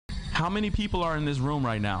How many people are in this room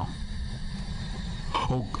right now?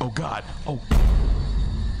 Oh God. Oh.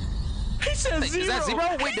 He said zero. Is that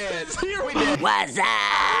zero? We dead. Zero. We dead. What's up?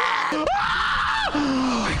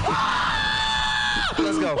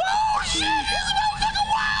 Let's go. Oh shit! This motherfucker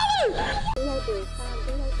wild!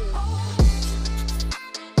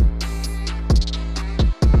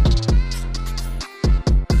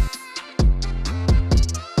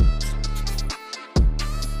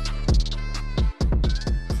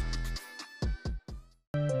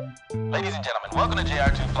 Ladies and gentlemen, welcome to J.R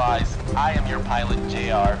TooLive. I am your pilot,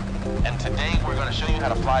 J.R, and today we're going to show you how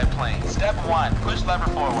to fly a plane. Step 1, push lever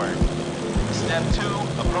forward. Step 2,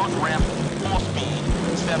 approach ramp full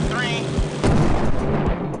speed. Step 3,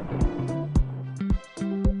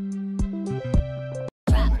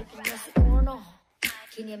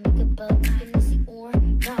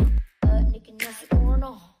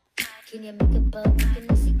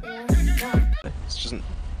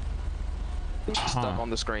 It's just stuff on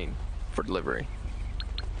the screen for delivery.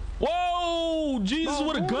 Whoa! Jesus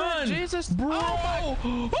with a gun! Jesus, bro!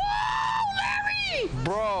 Oh, Larry!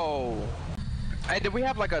 bro. Hey, do we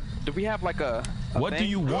have like a What thing? do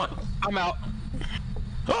you want? I'm out.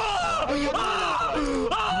 I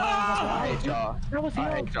hate y'all.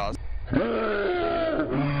 I hate y'all.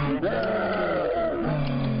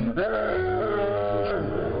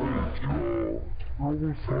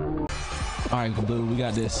 All right, Blue, we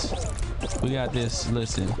got this. We got this.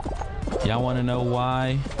 Listen, y'all want to know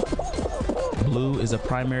why blue is a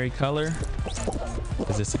primary color?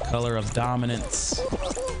 Because it's a color of dominance.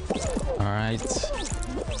 All right.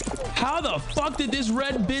 How the fuck did this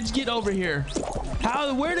red bitch get over here?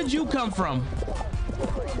 Where did you come from?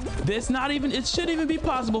 It's not even, it shouldn't even be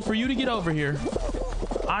possible for you to get over here.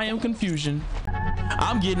 I am confusion.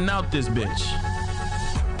 I'm getting out this bitch.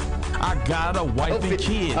 I got a wife and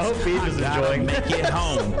kids. I hope Beef is enjoying. Make it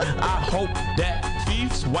home. I hope that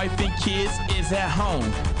Beef's wife and kids is at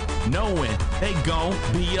home, knowing they gon'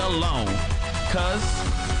 be alone. Cause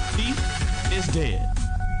Beef is dead.